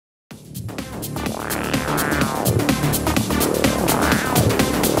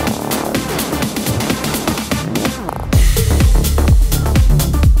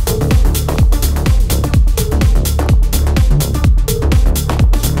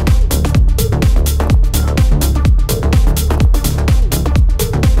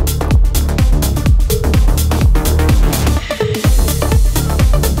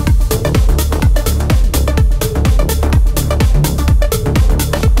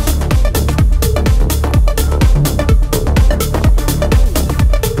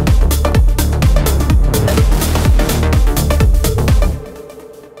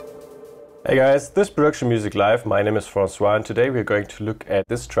guys, this is Production Music Live. My name is Francois and today we're going to look at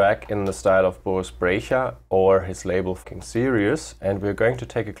this track in the style of Boris Brejcha or his label Fckng series, and we're going to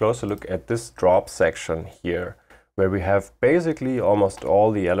take a closer look at this drop section here where we have basically almost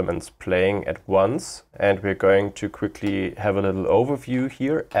all the elements playing at once, and we're going to quickly have a little overview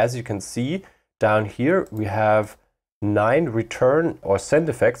here. As you can see down here we have 9 return or send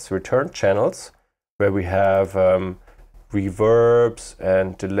effects, return channels, where we have reverbs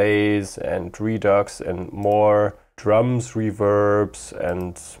and delays and redux and more drums, reverbs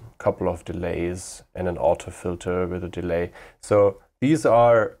and a couple of delays and an auto filter with a delay. So these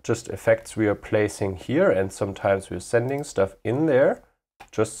are just effects we are placing here, and sometimes we're sending stuff in there,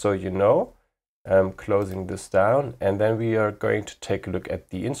 just so you know. I'm closing this down, and then we are going to take a look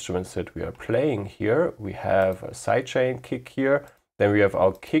at the instruments that we are playing here. We have a sidechain kick here, then we have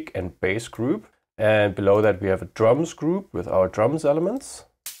our kick and bass group, and below that we have a drums group with our drums elements.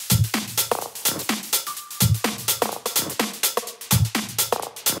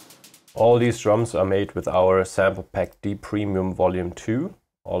 All these drums are made with our sample pack D Premium Volume 2.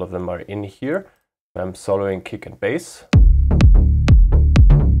 All of them are in here. I'm soloing kick and bass.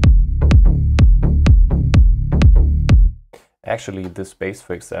 Actually, this bass,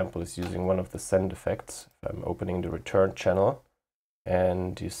 for example, is using one of the send effects. I'm opening the return channel,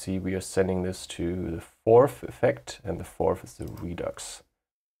 and you see we are sending this to the 4th effect, and the 4th is the redux.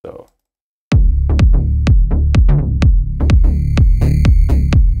 So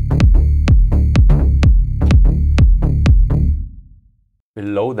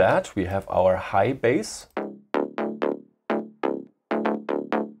below that we have our high bass.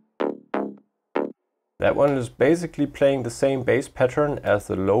 That one is basically playing the same bass pattern as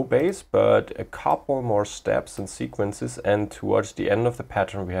the low bass, but a couple more steps and sequences, and towards the end of the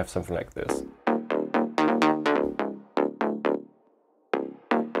pattern we have something like this.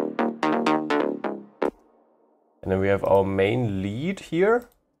 And then we have our main lead here.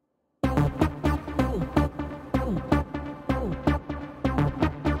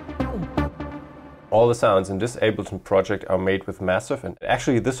 All the sounds in this Ableton project are made with Massive, and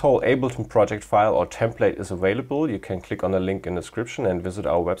actually this whole Ableton project file or template is available. You can click on the link in the description and visit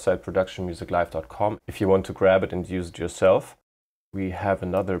our website productionmusiclive.com if you want to grab it and use it yourself. We have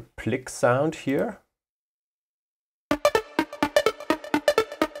another plick sound here.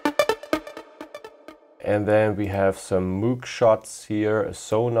 And then we have some moog shots here, a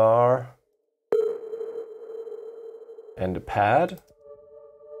sonar and a pad.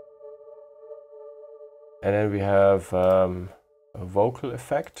 And then we have a vocal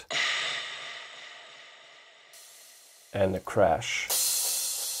effect and a crash.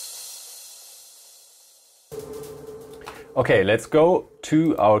 Okay, let's go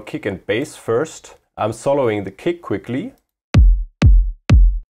to our kick and bass first. I'm soloing the kick quickly.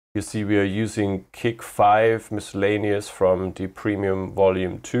 You see we are using kick 5 miscellaneous from the Premium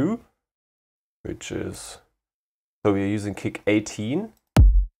Volume 2, which is, so we are using kick 18.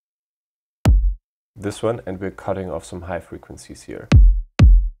 This one, and we're cutting off some high frequencies here.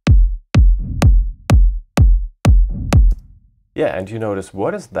 Yeah, and you notice,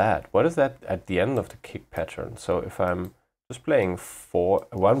 what is that? What is that at the end of the kick pattern? So if I'm just playing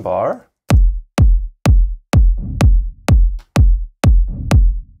 1 bar,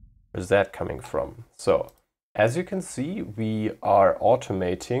 where's that coming from? So as you can see, we are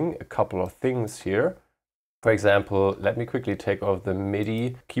automating a couple of things here. For example, let me quickly take off the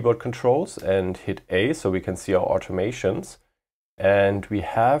MIDI keyboard controls and hit A so we can see our automations. And we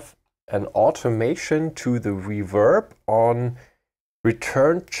have an automation to the reverb on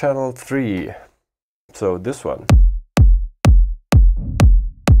return channel 3. So this one.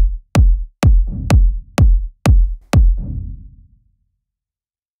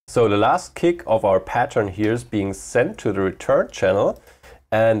 So the last kick of our pattern here is being sent to the return channel,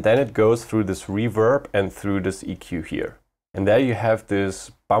 and then it goes through this reverb and through this EQ here. And there you have this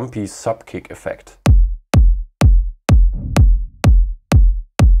bumpy sub-kick effect.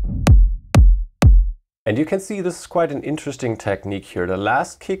 And you can see this is quite an interesting technique here. The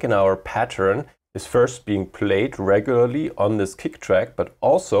last kick in our pattern is first being played regularly on this kick track, but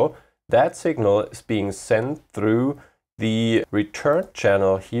also that signal is being sent through the return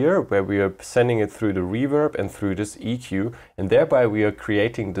channel here, where we are sending it through the reverb and through this EQ, and thereby we are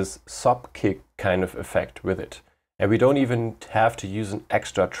creating this sub-kick kind of effect with it. And we don't even have to use an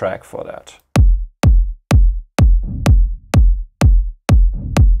extra track for that.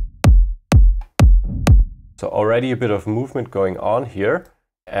 So already a bit of movement going on here,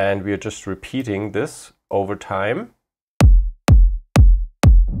 and we are just repeating this over time.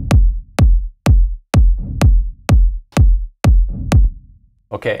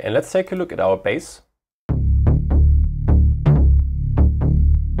 Okay, and let's take a look at our bass.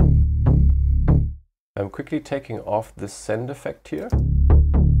 I'm quickly taking off this send effect here.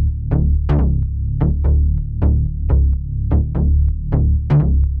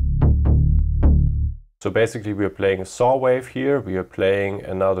 So basically we are playing a saw wave here, we are playing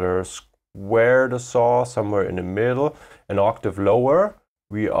another square the saw somewhere in the middle, an octave lower.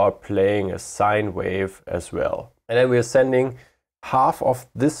 We are playing a sine wave as well. And then we are sending half of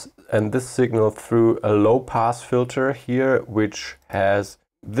this and this signal through a low pass filter here, which has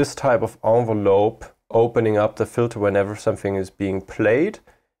this type of envelope opening up the filter whenever something is being played.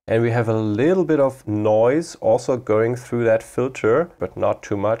 And we have a little bit of noise also going through that filter, but not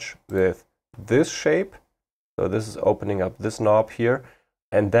too much, with this shape. So this is opening up this knob here,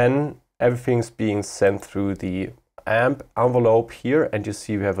 and then everything's being sent through the amp envelope here, and you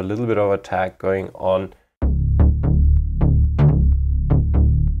see we have a little bit of attack going on.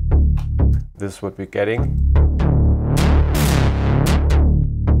 This is what we're getting.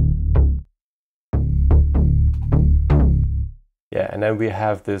 Yeah, and then we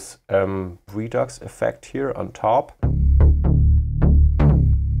have this redux effect here on top.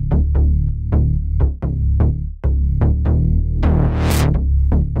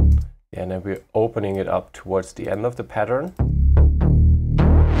 Yeah, and then we're opening it up towards the end of the pattern.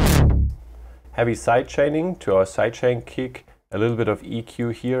 Heavy sidechaining to our sidechain kick, a little bit of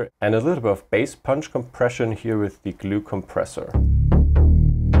EQ here, and a little bit of bass punch compression here with the glue compressor.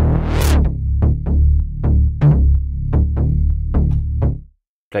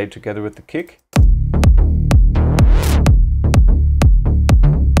 Play it together with the kick.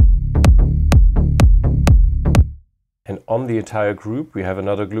 And on the entire group we have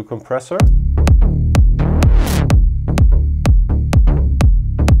another glue compressor.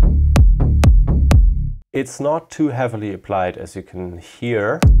 It's not too heavily applied, as you can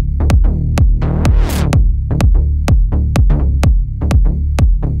hear.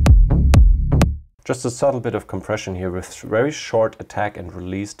 Just a subtle bit of compression here with very short attack and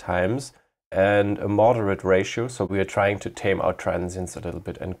release times and a moderate ratio. So we are trying to tame our transients a little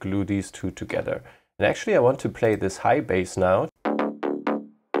bit and glue these two together. And actually I want to play this high bass now.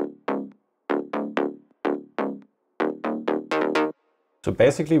 So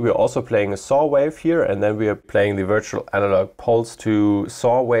basically we're also playing a saw wave here, and then we are playing the virtual analog pulse to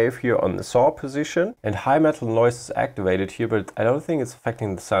saw wave here on the saw position. And high metal noise is activated here, but I don't think it's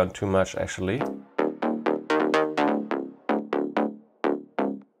affecting the sound too much actually.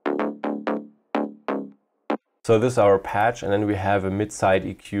 So this is our patch, and then we have a mid-side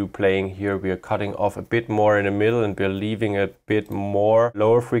EQ playing here. We are cutting off a bit more in the middle and we're leaving a bit more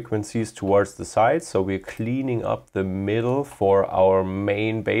lower frequencies towards the sides. So we're cleaning up the middle for our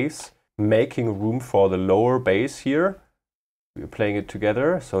main bass, making room for the lower bass here. We're playing it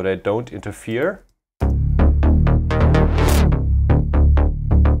together so they don't interfere.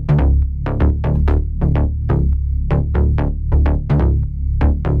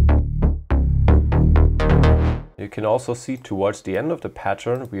 You can also see towards the end of the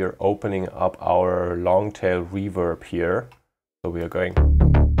pattern we are opening up our long tail reverb here. So we are going.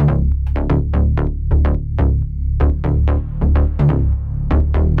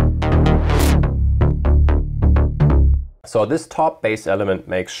 So this top bass element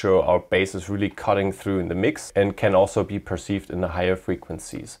makes sure our bass is really cutting through in the mix and can also be perceived in the higher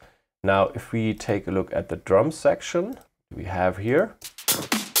frequencies. Now if we take a look at the drum section we have here.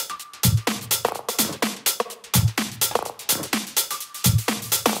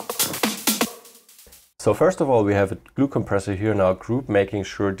 So first of all, we have a glue compressor here in our group, making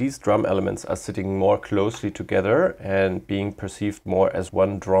sure these drum elements are sitting more closely together and being perceived more as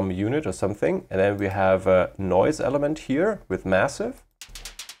one drum unit or something. And then we have a noise element here with massive.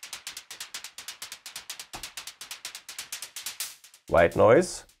 White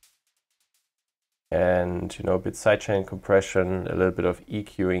noise. And, a bit sidechain compression, a little bit of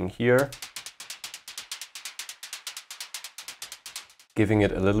EQing here. Giving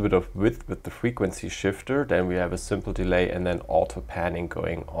it a little bit of width with the frequency shifter. Then we have a simple delay and then auto panning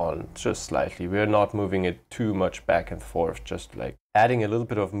going on just slightly. We are not moving it too much back and forth, just like adding a little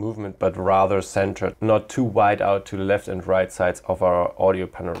bit of movement, but rather centered, not too wide out to the left and right sides of our audio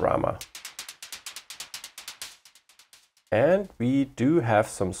panorama. And we do have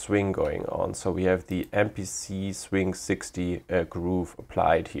some swing going on. So we have the MPC Swing 60 groove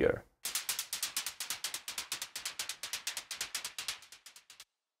applied here.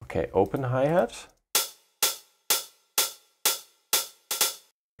 Okay, open hi-hat.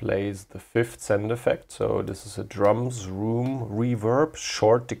 Plays the fifth send effect. So this is a drums room reverb,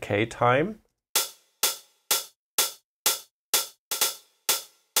 short decay time.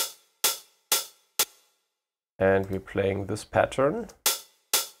 and we're playing this pattern.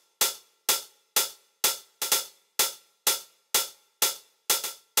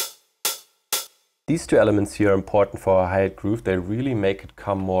 These two elements here are important for a hi-hat groove. They really make it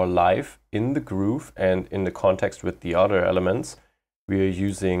come more live in the groove and in the context with the other elements. We are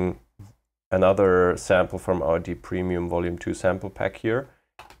using another sample from our Deep Premium Volume 2 sample pack here.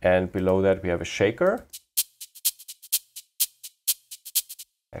 And below that we have a shaker.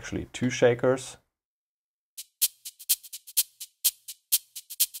 Actually 2 shakers.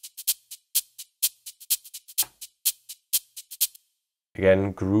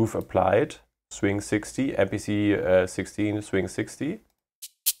 Again, groove applied. Swing 60, MPC 16, swing 60. If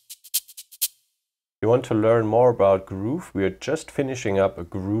you want to learn more about groove, we are just finishing up a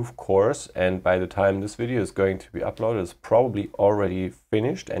groove course, and by the time this video is going to be uploaded, it's probably already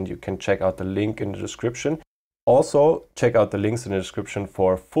finished, and you can check out the link in the description. Also, check out the links in the description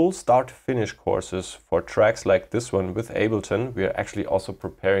for full start to finish courses for tracks like this one with Ableton. We are actually also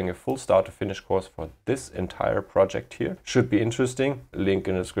preparing a full start to finish course for this entire project here. Should be interesting, link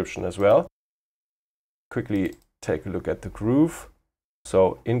in the description as well. Quickly take a look at the groove.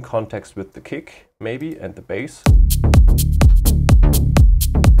 So in context with the kick, maybe, and the bass.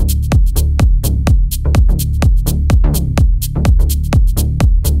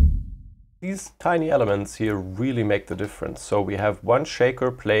 These tiny elements here really make the difference. So we have one shaker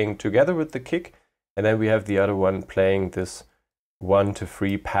playing together with the kick, and then we have the other one playing this 1 to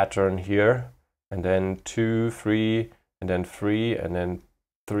 3 pattern here, and then 2, 3, and then 3, and then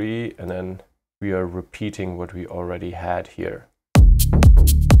 3, and then we are repeating what we already had here.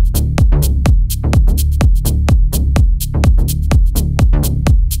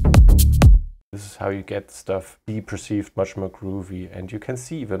 This is how you get stuff be perceived much more groovy, and you can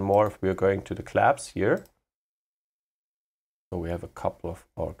see even more if we are going to the claps here. So we have a couple of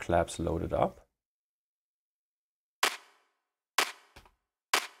our claps loaded up.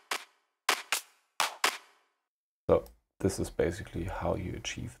 So this is basically how you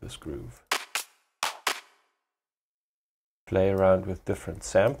achieve this groove. Play around with different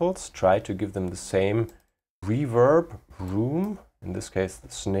samples, try to give them the same reverb room, in this case the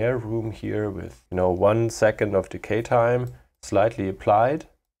snare room here with 1 second of decay time slightly applied.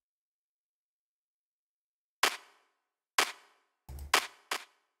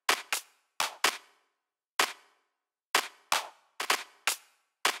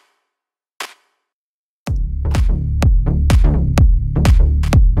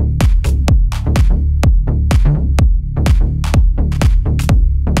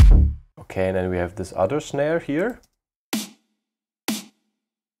 Okay, and then we have this other snare here,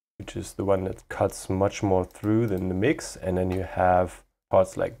 which is the one that cuts much more through than the mix, and then you have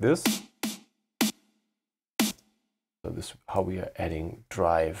parts like this. So this is how we are adding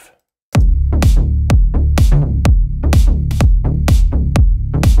drive.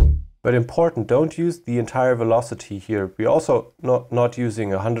 But important, don't use the entire velocity here. We're also not using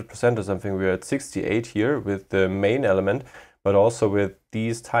 100% or something. We're at 68 here with the main element. But also with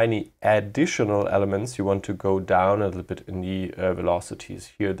these tiny additional elements, you want to go down a little bit in the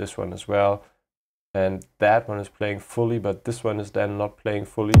velocities. Here, this one as well. And that one is playing fully, but this one is then not playing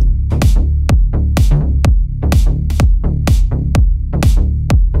fully.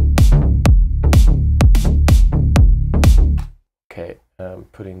 Okay, I'm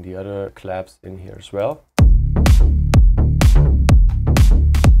putting the other claps in here as well.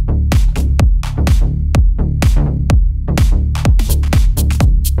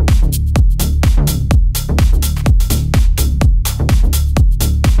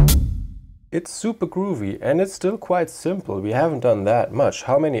 It's super groovy, and it's still quite simple. We haven't done that much.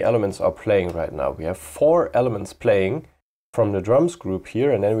 How many elements are playing right now? We have 4 elements playing from the drums group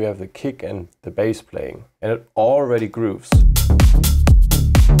here, and then we have the kick and the bass playing. And it already grooves.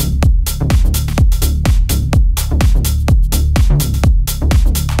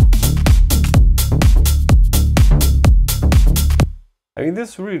 I mean,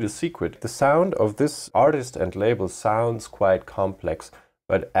 this is really the secret. The sound of this artist and label sounds quite complex,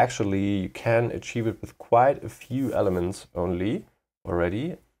 but actually you can achieve it with quite a few elements only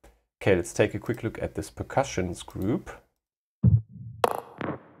already. Okay, let's take a quick look at this percussions group.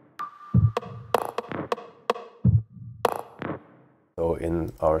 So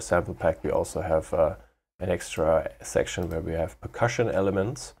in our sample pack we also have an extra section where we have percussion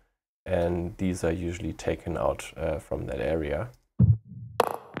elements, and these are usually taken out from that area.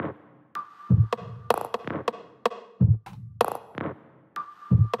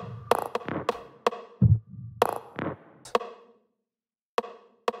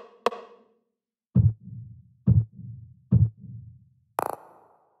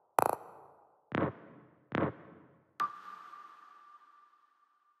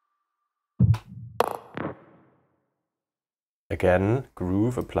 Again,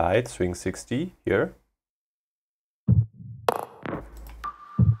 groove applied, swing 60 here.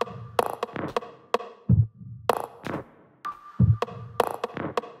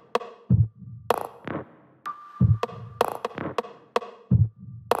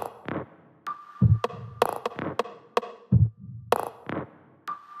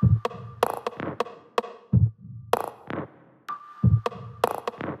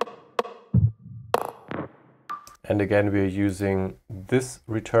 And again, we're using this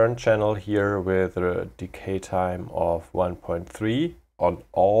return channel here with a decay time of 1.3 on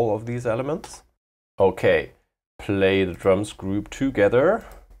all of these elements. Okay, play the drums group together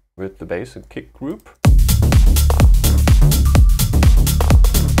with the bass and kick group.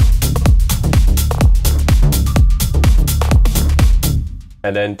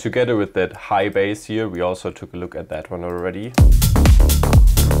 And then together with that high bass here, we also took a look at that one already.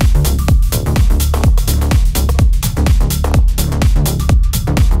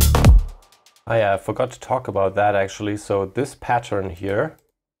 I forgot to talk about that actually. So this pattern here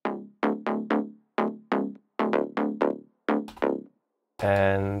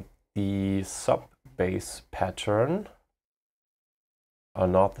and the sub bass pattern are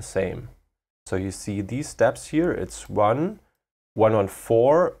not the same. So you see these steps here, it's 1, 1, 1,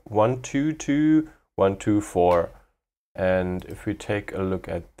 4, 1, 2, 2, 1, 2, 4. And if we take a look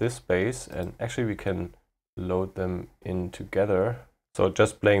at this bass, and actually we can load them in together. So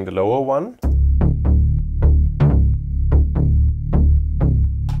just playing the lower one.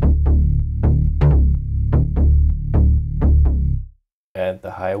 And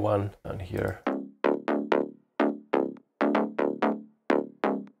the high one down here.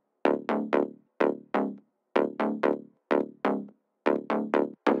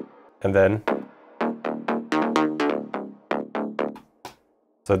 And then.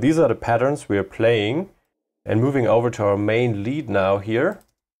 So these are the patterns we are playing. And moving over to our main lead now here.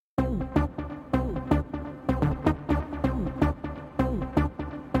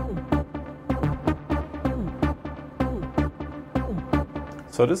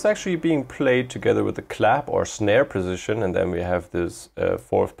 So this is actually being played together with the clap or snare position, and then we have this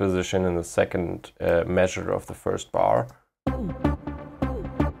fourth position in the second measure of the first bar.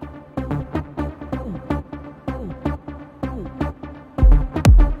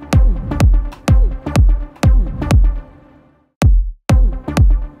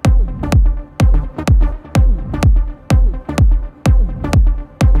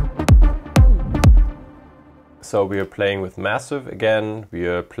 So we are playing with massive again, we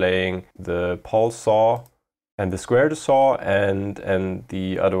are playing the pulse saw and the square saw, and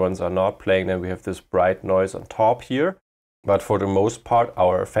the other ones are not playing. Then we have this bright noise on top here. But for the most part,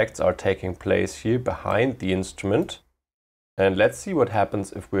 our effects are taking place here behind the instrument. And let's see what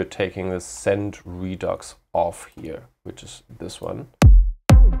happens if we're taking the send redux off here, which is this one.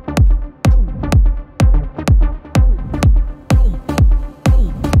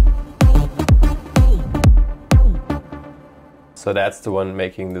 So that's the one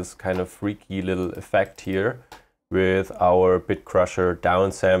making this kind of freaky little effect here with our bit crusher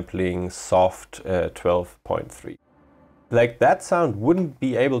downsampling soft 12.3. Like that sound wouldn't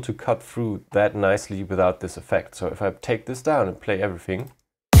be able to cut through that nicely without this effect. So if I take this down and play everything.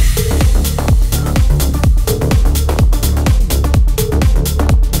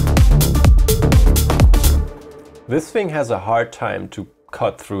 This thing has a hard time to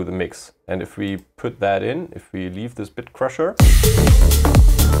cut through the mix. And if we put that in, if we leave this bit crusher,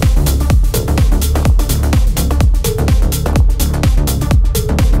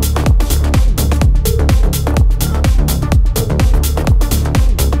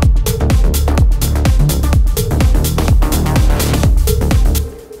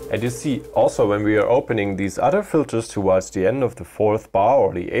 and you see also when we are opening these other filters towards the end of the fourth bar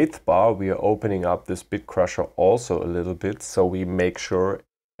or the eighth bar, we are opening up this bit crusher also a little bit, so we make sure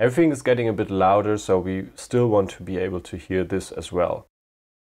everything is getting a bit louder, so we still want to be able to hear this as well.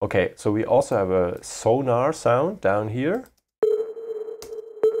 Okay, so we also have a sonar sound down here.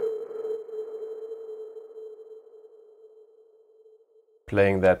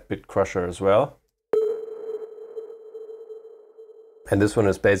 Playing that bit crusher as well. And this one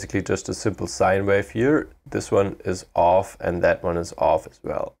is basically just a simple sine wave here. This one is off and that one is off as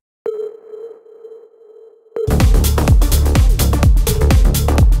well.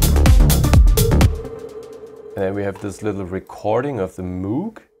 And then we have this little recording of the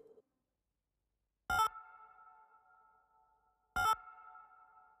Moog.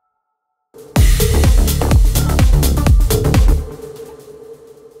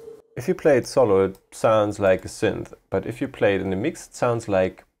 If you play it solo, it sounds like a synth, but if you play it in the mix, it sounds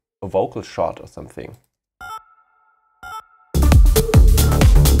like a vocal shot or something. And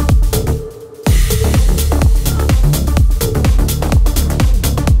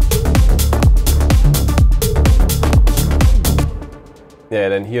Yeah,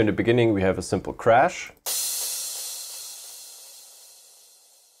 then here in the beginning we have a simple crash.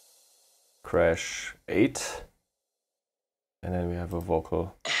 Crash 8. And then we have a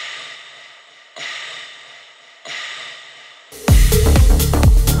vocal.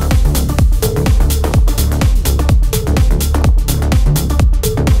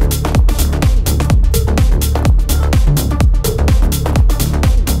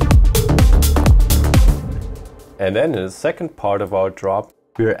 And then in the second part of our drop,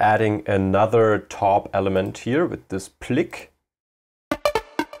 we're adding another top element here with this plick.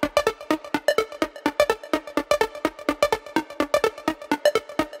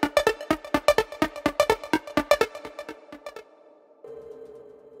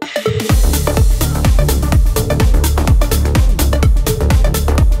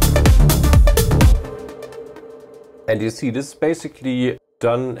 And you see, this is basically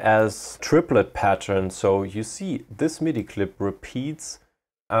done as triplet pattern. So you see this MIDI clip repeats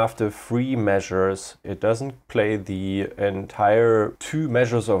after 3 measures. It doesn't play the entire 2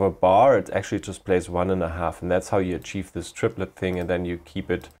 measures of a bar. It actually just plays 1.5. And that's how you achieve this triplet thing. And then you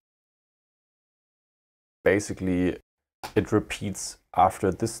keep it. Basically, it repeats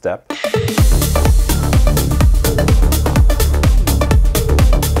after this step.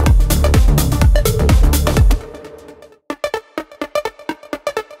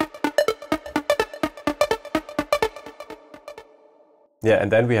 Yeah,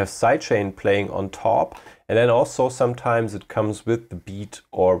 and then we have sidechain playing on top, and then also sometimes it comes with the beat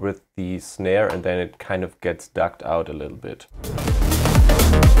or with the snare, and then it kind of gets ducked out a little bit.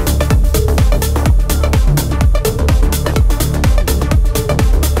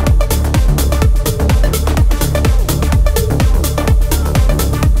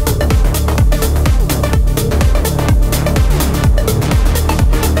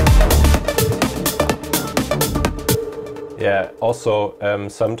 Yeah, also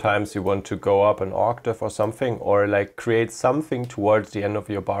sometimes you want to go up an octave or something, or like create something towards the end of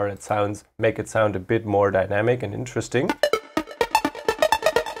your bar that make it sound a bit more dynamic and interesting.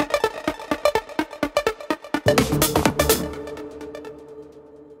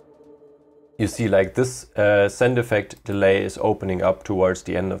 You see, like this send effect delay is opening up towards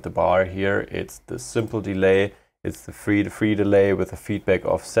the end of the bar here. It's the simple delay, it's the free delay with a feedback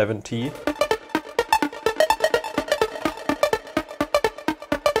of 70.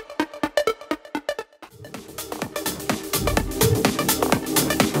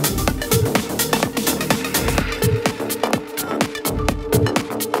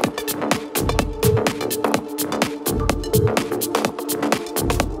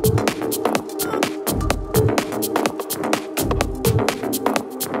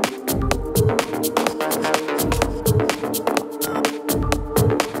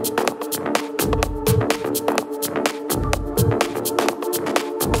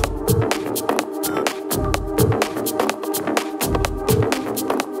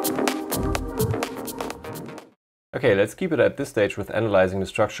 Okay, let's keep it at this stage with analyzing the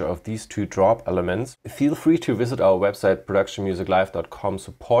structure of these 2 drop elements. Feel free to visit our website productionmusiclive.com,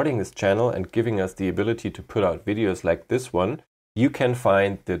 supporting this channel and giving us the ability to put out videos like this one. You can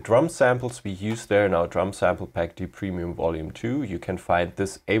find the drum samples we use there in our drum sample pack D Premium Volume 2. You can find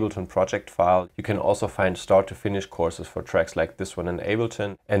this Ableton project file. You can also find start to finish courses for tracks like this one in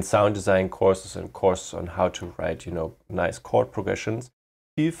Ableton, and sound design courses and courses on how to write, nice chord progressions.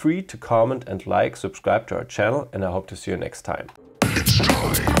 Feel free to comment and like, subscribe to our channel, and I hope to see you next time.